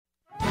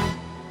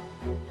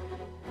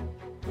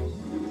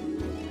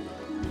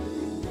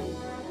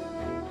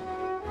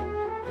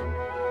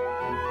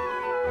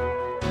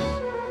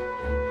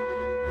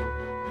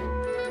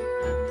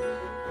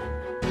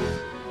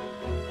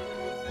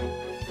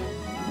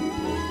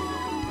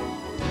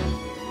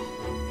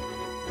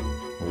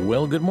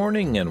Well, good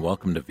morning and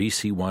welcome to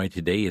VCY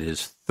Today. It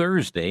is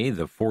Thursday,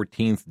 the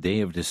 14th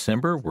day of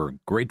December. We're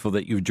grateful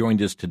that you've joined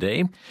us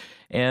today.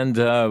 And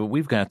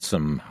we've got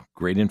some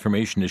great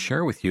information to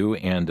share with you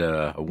and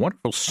a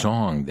wonderful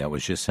song that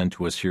was just sent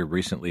to us here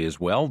recently as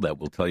well that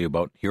we'll tell you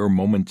about here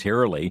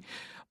momentarily.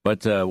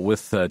 But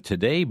with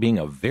today being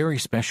a very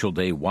special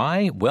day,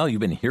 why? Well, you've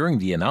been hearing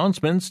the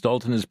announcements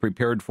Dalton has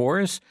prepared for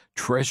us.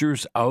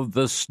 Treasures of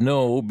the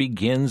Snow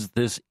begins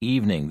this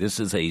evening. This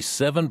is a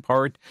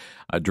 7-part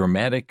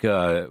dramatic,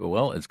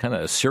 it's kind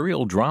of a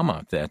serial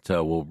drama that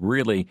will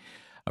really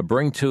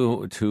bring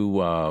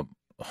to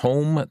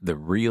home the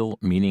real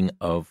meaning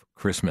of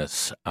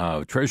Christmas.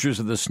 Treasures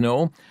of the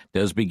Snow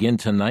does begin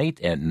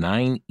tonight at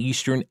 9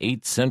 Eastern,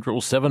 8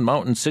 Central, 7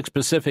 Mountain, 6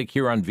 Pacific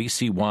here on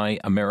VCY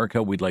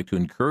America. We'd like to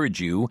encourage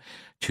you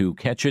to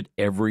catch it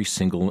every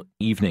single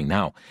evening.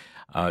 Now,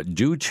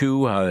 due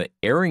to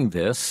airing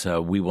this,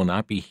 we will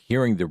not be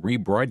hearing the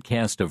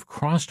rebroadcast of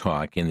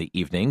Crosstalk in the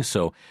evening,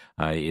 so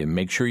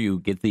make sure you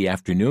get the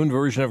afternoon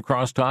version of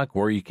Crosstalk,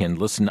 or you can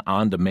listen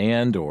on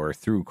demand or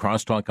through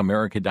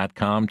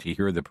crosstalkamerica.com to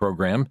hear the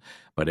program,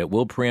 but it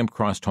will preempt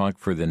Crosstalk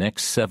for the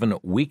next 7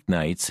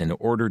 weeknights in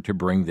order to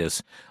bring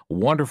this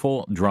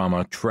wonderful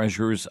drama,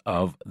 Treasures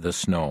of the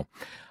Snow.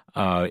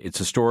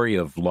 It's a story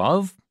of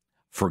love,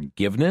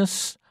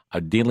 forgiveness,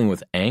 dealing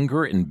with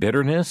anger and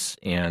bitterness,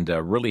 and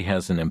really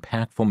has an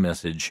impactful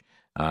message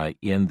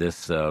in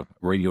this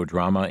radio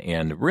drama.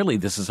 And really,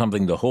 this is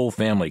something the whole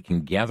family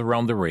can gather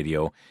around the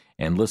radio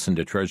and listen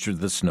to Treasure of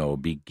the Snow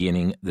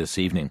beginning this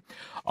evening.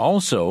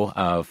 Also,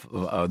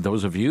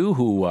 those of you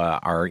who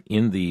are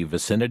in the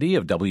vicinity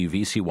of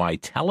WVCY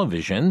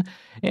television,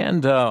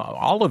 and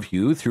all of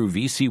you through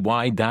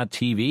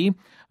VCY.tv,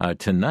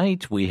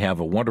 tonight, we have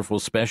a wonderful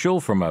special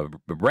from a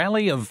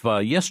rally of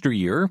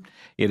yesteryear.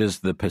 It is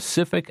the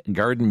Pacific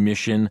Garden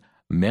Mission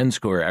Men's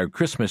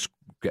Christmas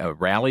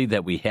rally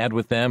that we had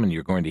with them, and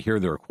you're going to hear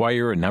their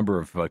choir, a number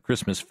of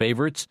Christmas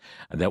favorites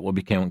that will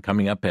be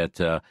coming up at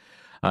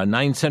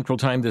 9 Central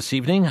Time this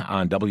evening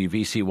on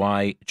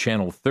WVCY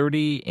Channel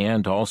 30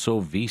 and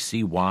also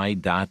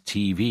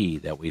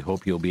VCY.tv that we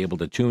hope you'll be able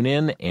to tune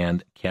in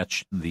and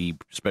catch the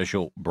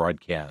special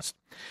broadcast.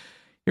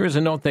 Here's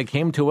a note that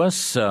came to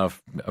us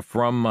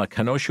from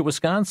Kenosha,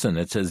 Wisconsin.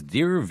 It says,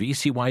 "Dear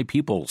VCY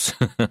peoples,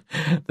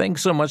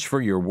 thanks so much for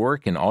your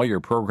work and all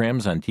your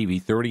programs on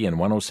TV 30 and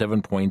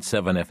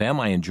 107.7 FM.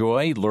 I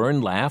enjoy,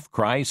 learn, laugh,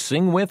 cry,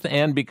 sing with,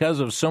 and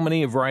because of so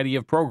many variety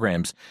of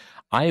programs.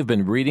 I have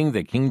been reading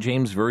the King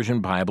James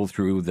Version Bible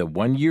through the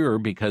 1 year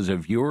because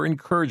of your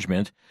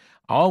encouragement.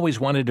 I always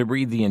wanted to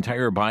read the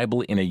entire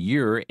Bible in a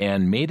year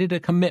and made it a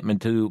commitment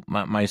to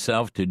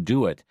myself to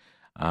do it.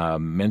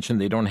 Mentioned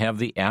they don't have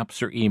the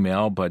apps or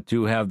email, but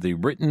do have the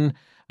written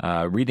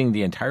reading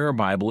the entire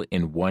Bible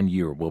in 1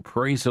 year. Well,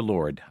 praise the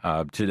Lord.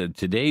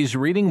 Today's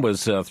reading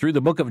was through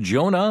the book of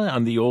Jonah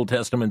on the Old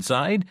Testament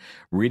side,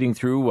 reading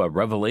through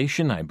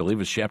Revelation, I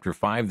believe it's chapter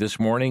 5 this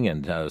morning,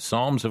 and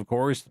Psalms, of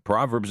course.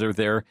 Proverbs are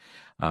there,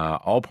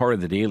 all part of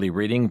the daily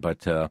reading,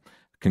 but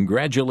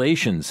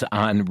congratulations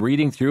on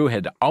reading through.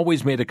 Had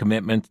always made a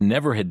commitment,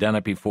 never had done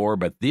it before,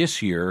 but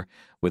this year,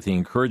 with the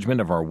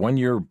encouragement of our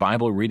 1-year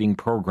Bible reading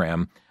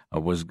program,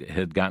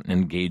 had gotten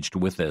engaged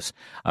with this.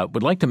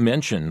 Would like to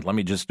mention, let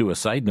me just do a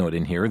side note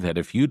in here, that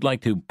if you'd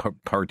like to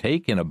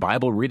partake in a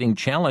Bible reading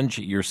challenge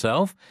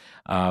yourself,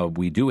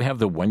 we do have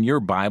the 1-year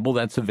Bible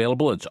that's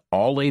available. It's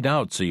all laid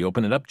out. So you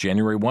open it up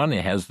January 1,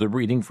 it has the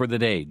reading for the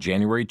day.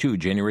 January 2,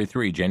 January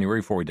 3,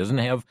 January 4. It doesn't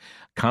have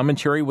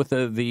commentary with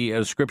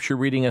the scripture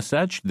reading as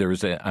such.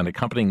 There's an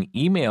accompanying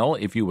email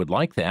if you would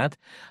like that.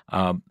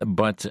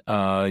 But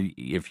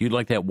if you'd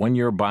like that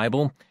 1-year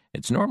Bible,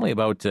 it's normally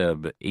about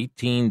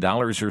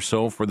 $18 or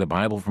so for the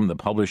Bible from the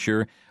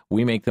publisher.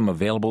 We make them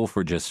available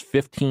for just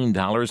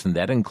 $15, and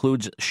that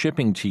includes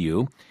shipping to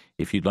you.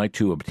 If you'd like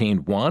to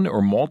obtain one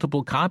or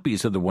multiple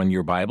copies of the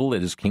 1-year Bible,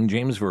 it is King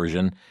James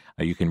Version,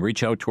 you can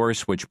reach out to our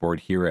switchboard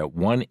here at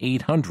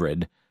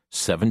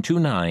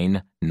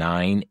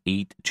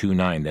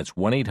 1-800-729-9829. That's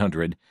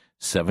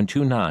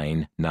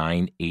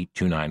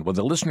 1-800-729-9829. Well,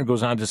 the listener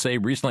goes on to say,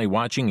 recently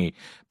watching a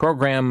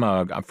program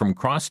from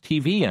Cross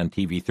TV on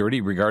TV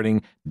 30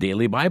 regarding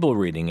daily Bible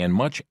reading and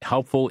much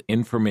helpful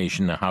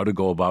information on how to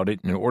go about it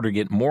in order to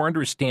get more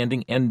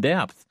understanding and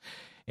depth.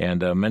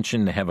 And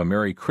mentioned to have a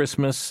Merry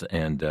Christmas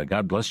and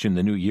God bless you in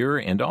the new year,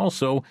 and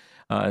also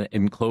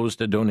enclosed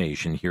a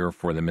donation here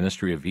for the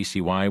ministry of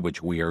VCY,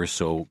 which we are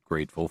so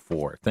grateful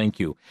for. Thank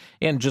you.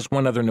 And just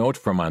one other note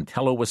from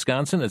Montello,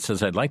 Wisconsin. It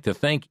says, I'd like to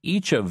thank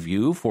each of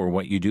you for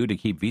what you do to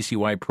keep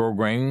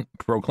VCY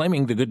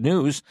proclaiming the good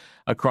news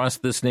across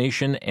this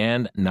nation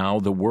and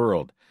now the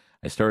world.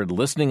 I started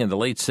listening in the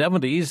late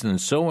 70s and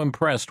so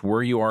impressed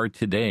where you are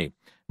today.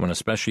 I want to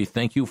especially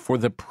thank you for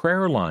the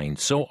prayer line.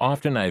 So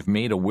often I've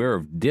made aware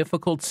of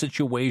difficult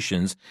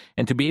situations,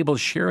 and to be able to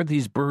share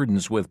these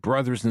burdens with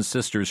brothers and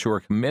sisters who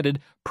are committed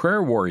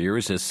prayer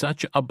warriors is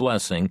such a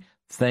blessing.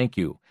 Thank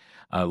you.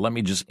 Let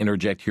me just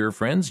interject here,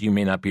 friends. You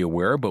may not be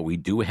aware, but we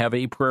do have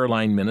a prayer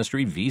line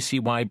ministry,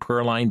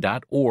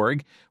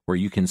 VCYprayerline.org, where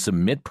you can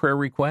submit prayer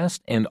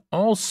requests and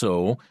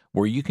also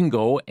where you can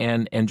go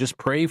and just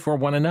pray for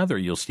one another.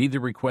 You'll see the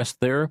request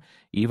there.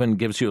 Even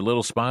gives you a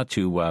little spot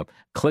to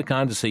click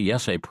on to say,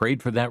 yes, I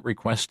prayed for that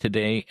request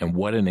today, and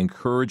what an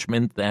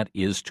encouragement that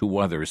is to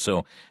others.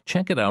 So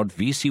check it out,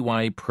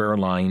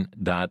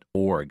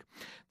 VCYprayerline.org.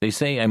 They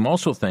say, I'm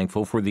also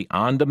thankful for the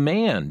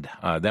on-demand.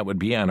 That would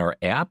be on our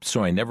app,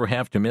 so I never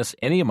have to miss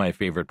any of my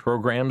favorite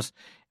programs.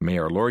 May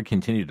our Lord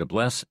continue to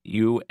bless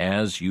you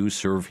as you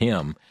serve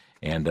Him.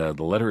 And the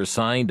letter is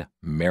signed,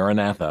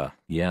 Maranatha.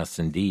 Yes,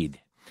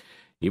 indeed.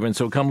 Even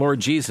so, come Lord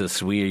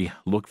Jesus, we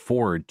look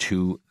forward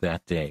to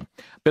that day.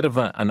 Bit of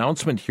an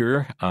announcement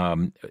here.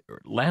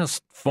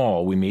 Last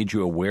fall, we made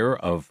you aware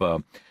of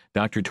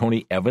Dr.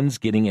 Tony Evans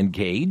getting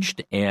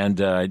engaged, and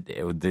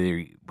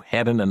they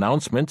had an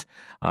announcement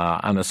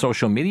on a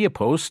social media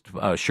post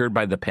shared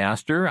by the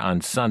pastor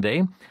on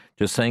Sunday,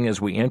 just saying as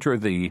we enter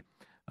the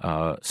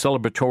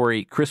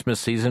celebratory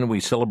Christmas season, we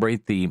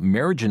celebrate the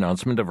marriage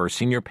announcement of our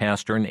senior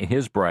pastor and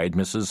his bride,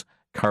 Mrs.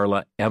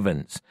 Carla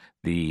Evans.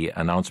 The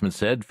announcement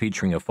said,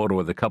 featuring a photo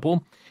of the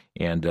couple,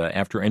 and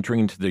after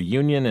entering into their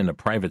union in a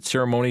private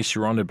ceremony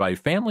surrounded by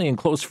family and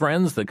close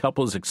friends, the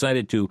couple is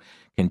excited to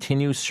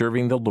continue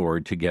serving the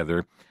Lord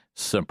together,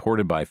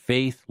 supported by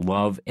faith,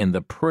 love, and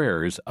the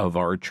prayers of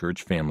our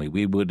church family.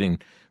 We would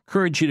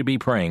encourage you to be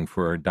praying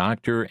for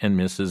Dr. and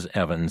Mrs.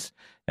 Evans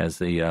as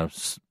they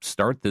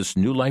start this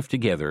new life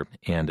together,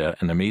 and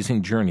an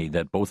amazing journey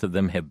that both of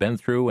them have been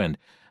through, and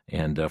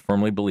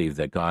firmly believe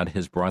that God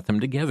has brought them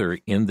together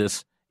in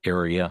this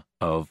area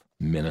of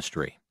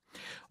ministry.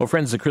 Well,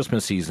 friends, the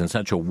Christmas season is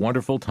such a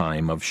wonderful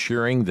time of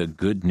sharing the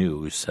good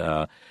news.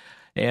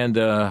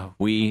 And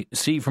we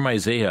see from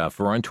Isaiah,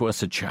 for unto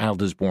us a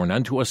child is born,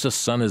 unto us a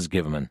son is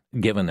given,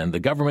 and the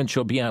government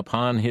shall be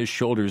upon his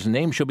shoulders. His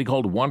name shall be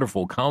called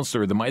Wonderful,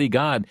 Counselor, the Mighty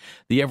God,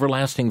 the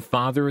Everlasting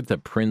Father, the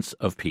Prince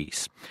of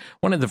Peace.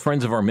 One of the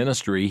friends of our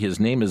ministry, his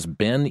name is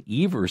Ben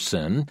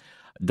Everson,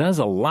 does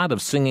a lot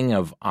of singing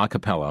of a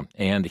cappella,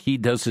 and he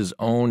does his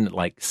own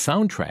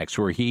soundtracks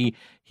where he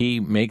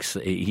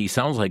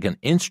sounds like an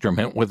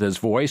instrument with his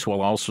voice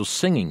while also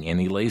singing, and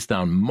he lays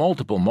down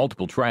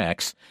multiple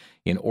tracks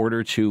in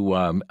order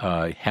to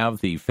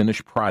have the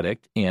finished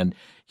product. And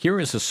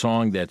here is a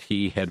song that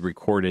he had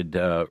recorded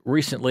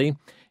recently.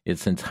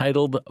 It's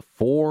entitled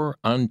For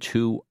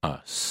Unto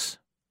Us.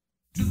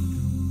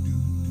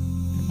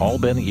 All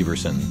Ben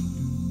Everson.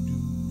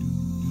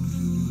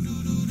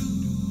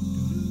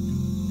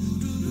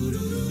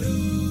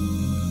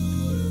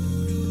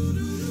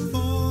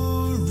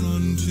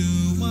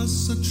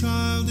 A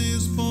child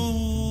is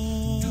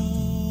born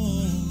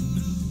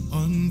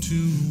unto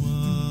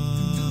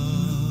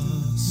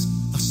us,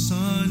 a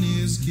son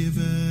is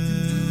given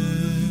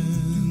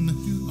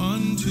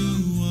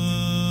unto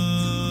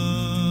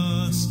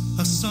us,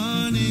 a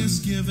son is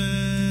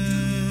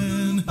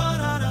given.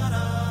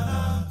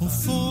 Oh,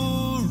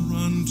 for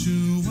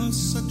unto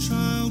us a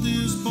child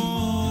is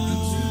born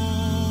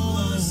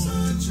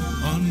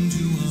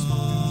unto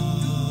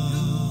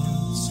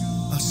us,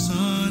 a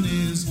son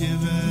is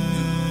given.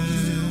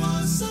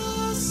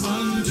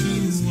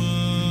 Unto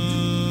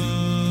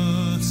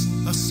us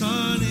a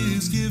son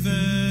is given.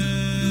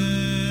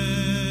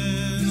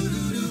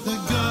 The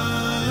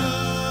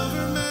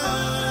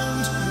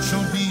government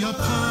shall be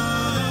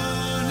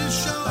upon his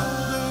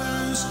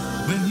shoulders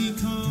when he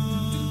comes.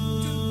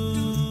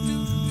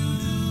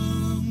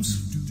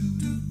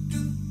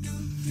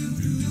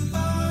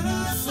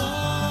 For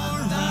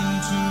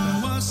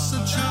unto us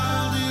a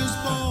child is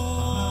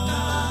born.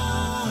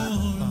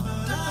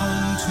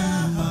 Unto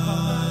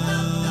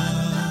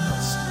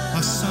us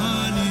a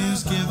son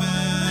is given,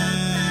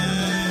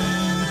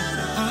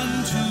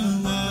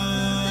 unto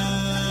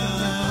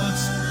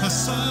us a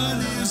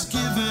son is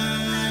given.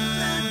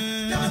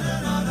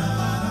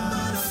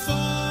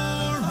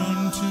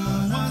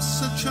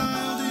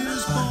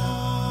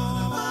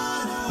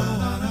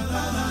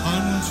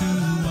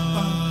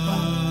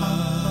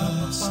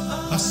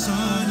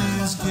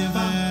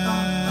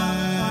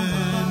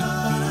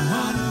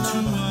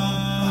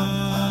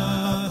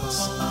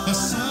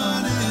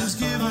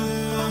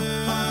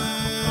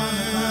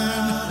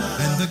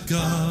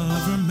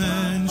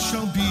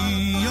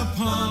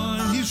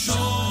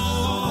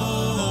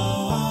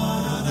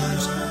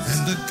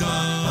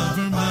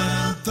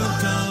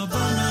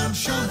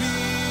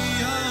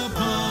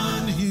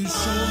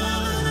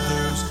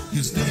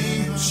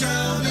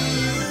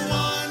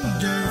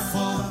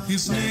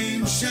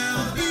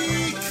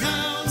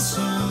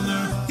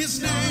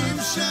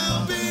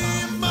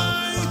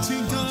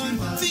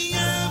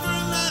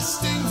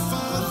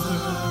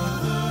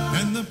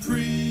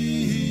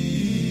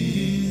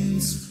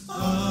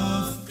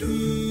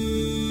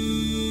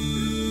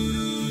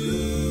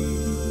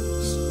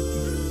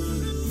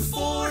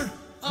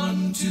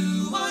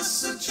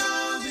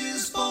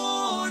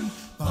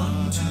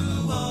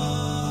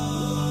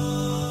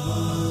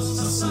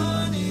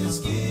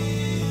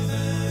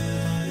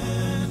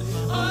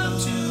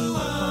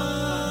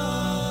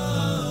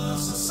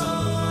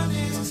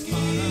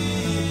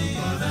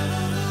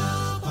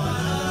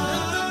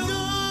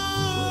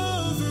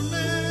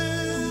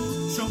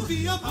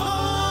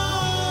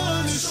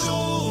 upon his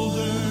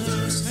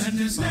shoulders, and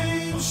his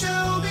name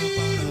shall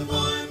be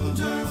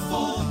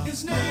Wonderful.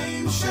 His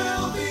name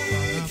shall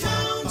be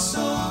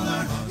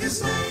Counselor.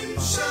 His name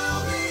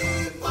shall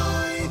be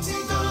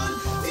Mighty God,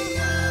 the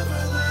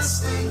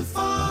everlasting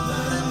Father,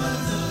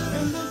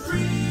 and the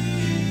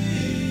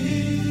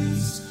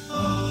Prince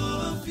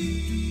of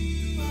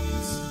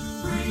Peace.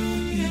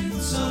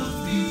 Prince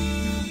of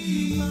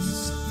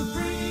Peace. The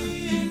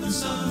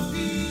Prince of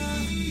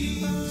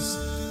Peace.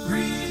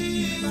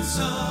 Prince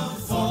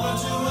of For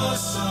unto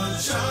us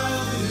a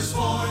child is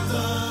born,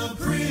 the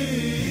Prince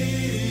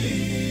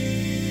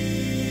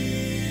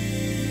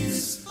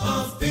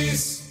of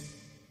Peace.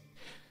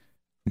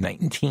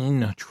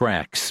 19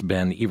 tracks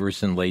Ben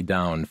Everson laid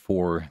down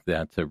for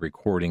that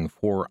recording,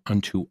 For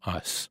Unto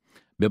Us.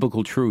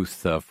 Biblical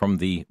truth from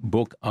the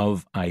book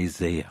of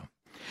Isaiah.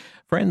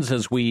 Friends,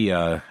 as we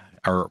are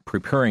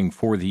preparing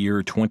for the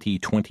year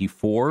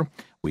 2024,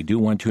 we do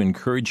want to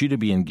encourage you to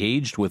be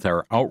engaged with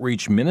our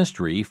outreach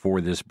ministry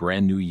for this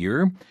brand new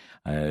year.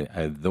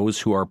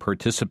 Those who are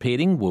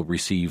participating will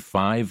receive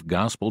 5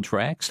 gospel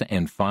tracts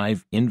and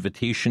 5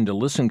 invitation to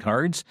listen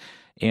cards.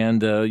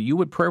 And you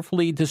would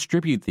prayerfully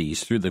distribute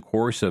these through the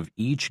course of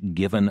each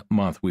given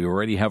month. We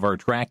already have our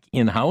track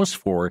in-house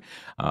for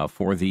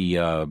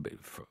the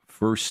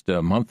first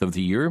month of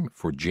the year,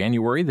 for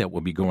January, that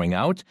will be going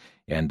out.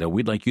 And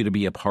we'd like you to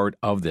be a part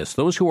of this.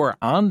 Those who are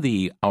on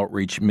the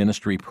outreach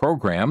ministry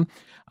program,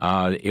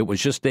 it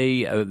was just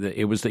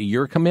a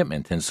year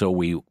commitment. And so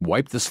we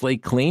wiped the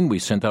slate clean. We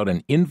sent out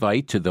an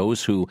invite to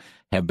those who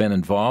have been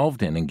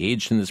involved and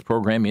engaged in this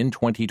program in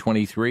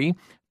 2023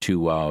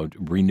 to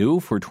renew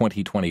for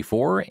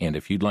 2024. And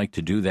if you'd like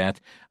to do that,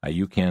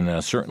 you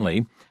can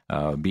certainly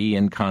be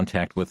in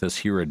contact with us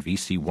here at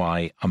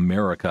VCY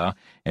America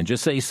and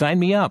just say, sign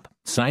me up.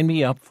 Sign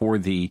me up for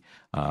the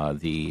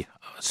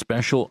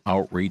special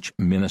outreach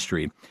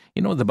ministry.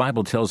 You know, the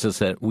Bible tells us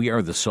that we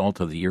are the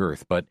salt of the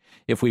earth, but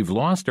if we've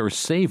lost our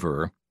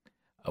savor,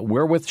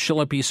 wherewith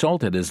shall it be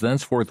salted? Is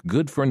thenceforth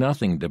good for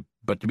nothing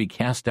but to be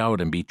cast out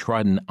and be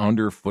trodden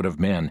under foot of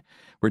men.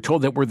 We're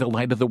told that we're the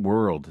light of the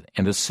world,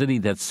 and a city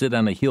that sit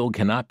on a hill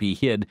cannot be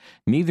hid.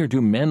 Neither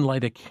do men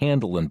light a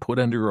candle and put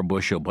under a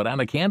bushel, but on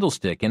a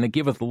candlestick, and it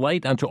giveth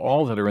light unto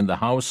all that are in the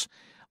house.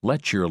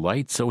 Let your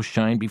light so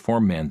shine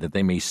before men that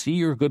they may see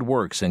your good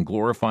works and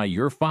glorify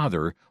your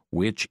Father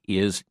which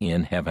is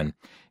in heaven.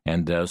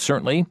 And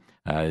certainly,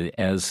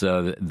 as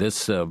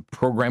this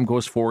program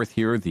goes forth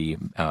here, the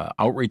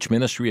outreach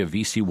ministry of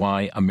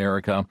VCY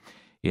America,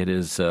 it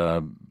is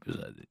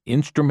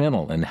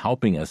instrumental in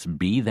helping us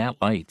be that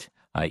light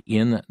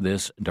in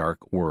this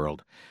dark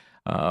world.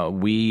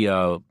 We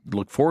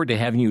look forward to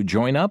having you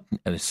join up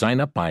and sign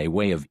up by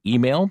way of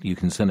email. You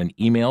can send an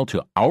email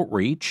to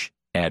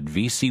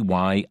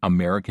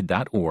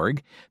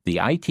outreach@vcyamerica.org. The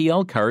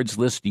ITL cards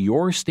list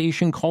your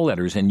station call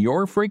letters and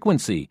your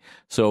frequency.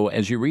 So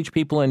as you reach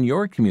people in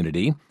your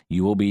community,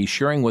 you will be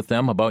sharing with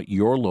them about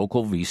your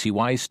local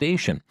VCY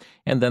station.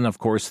 And then, of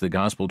course, the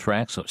gospel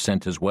tracts are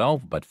sent as well,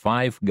 but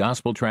 5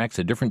 gospel tracts,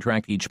 a different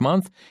tract each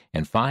month,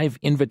 and 5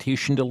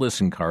 invitation to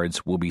listen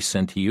cards will be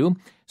sent to you.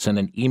 Send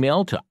an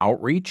email to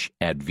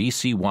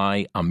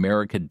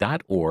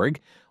outreach@vcyamerica.org,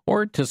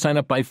 or to sign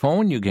up by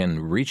phone, you can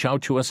reach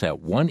out to us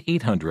at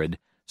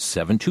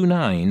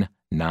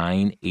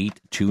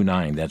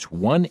 1-800-729-9829. That's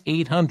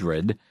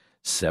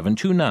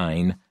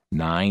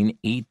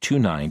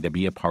 1-800-729-9829 to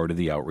be a part of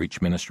the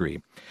outreach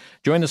ministry.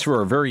 Join us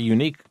for a very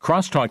unique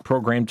crosstalk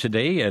program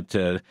today at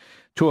 2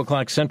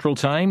 o'clock Central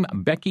Time.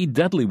 Becky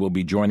Dudley will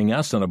be joining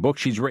us on a book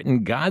she's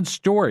written, God's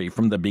Story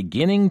from the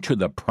Beginning to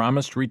the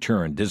Promised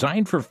Return,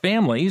 designed for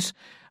families,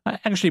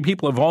 actually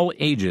people of all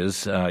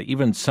ages,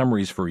 even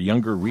summaries for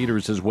younger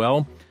readers as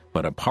well,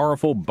 but a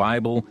powerful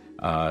Bible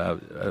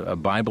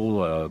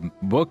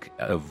book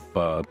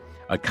of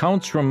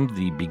accounts from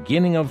the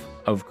beginning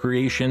of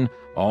creation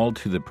all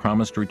to the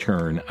promised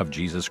return of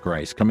Jesus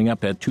Christ, coming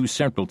up at 2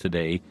 Central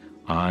today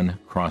on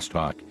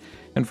Crosstalk.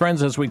 And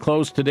friends, as we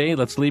close today,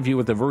 let's leave you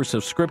with a verse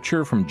of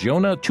Scripture from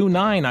Jonah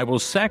 2:9. I will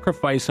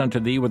sacrifice unto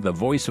thee with the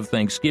voice of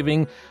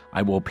thanksgiving.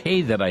 I will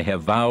pay that I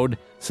have vowed.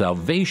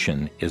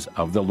 Salvation is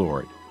of the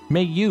Lord.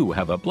 May you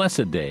have a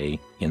blessed day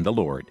in the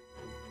Lord.